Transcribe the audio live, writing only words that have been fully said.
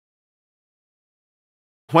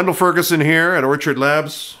Wendell Ferguson here at Orchard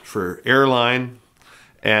Labs for Airline,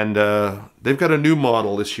 and they've got a new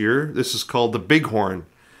model this year. This is called the Bighorn.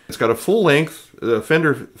 It's got a full length,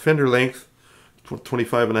 fender length,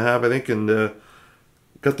 25.5 I think, and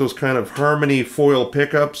got those kind of harmony foil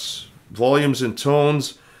pickups, volumes and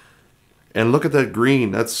tones. And look at that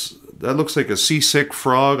green. That looks like a seasick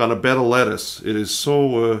frog on a bed of lettuce. It is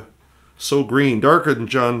so green, darker than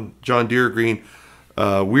John Deere green.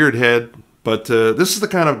 Weird head. But this is the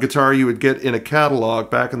kind of guitar you would get in a catalog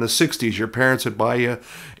back in the 60s. Your parents would buy you.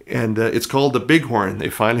 And it's called the Bighorn. They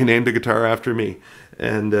finally named the guitar after me.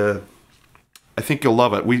 And I think you'll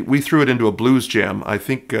love it. We threw it into a blues jam. I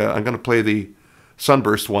think I'm going to play the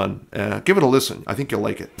Sunburst one. Give it a listen. I think you'll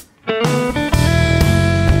like it.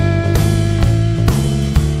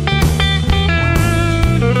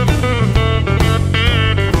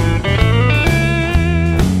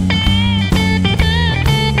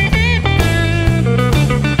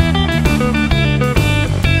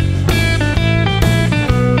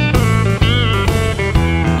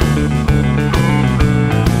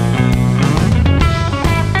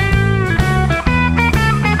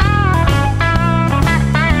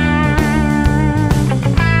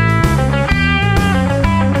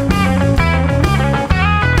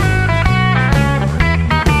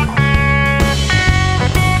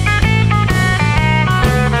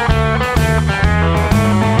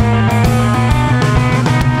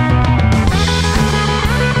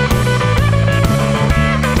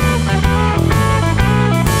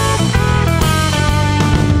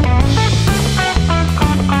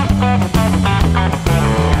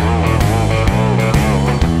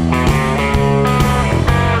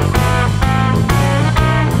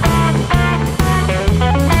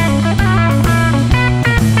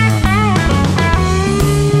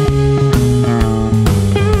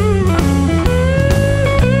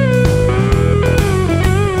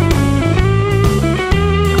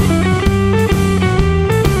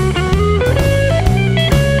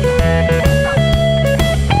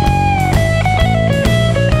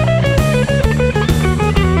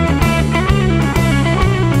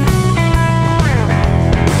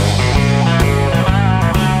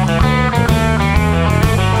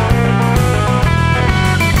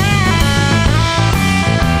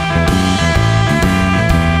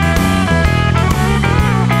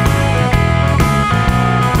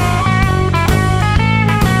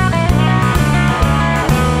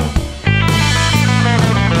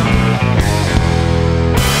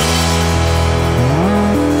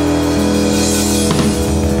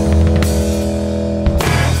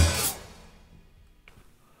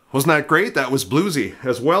 Wasn't that great? That was bluesy.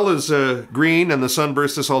 As well as green and the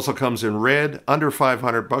Sunburst, this also comes in red. Under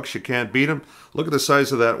 500 bucks, you can't beat them. Look at the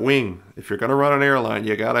size of that wing. If you're going to run an airline,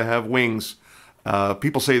 you got to have wings.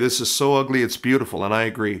 People say this is so ugly, it's beautiful, and I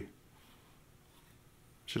agree.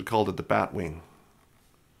 Should have called it the Bat Wing.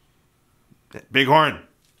 Bighorn.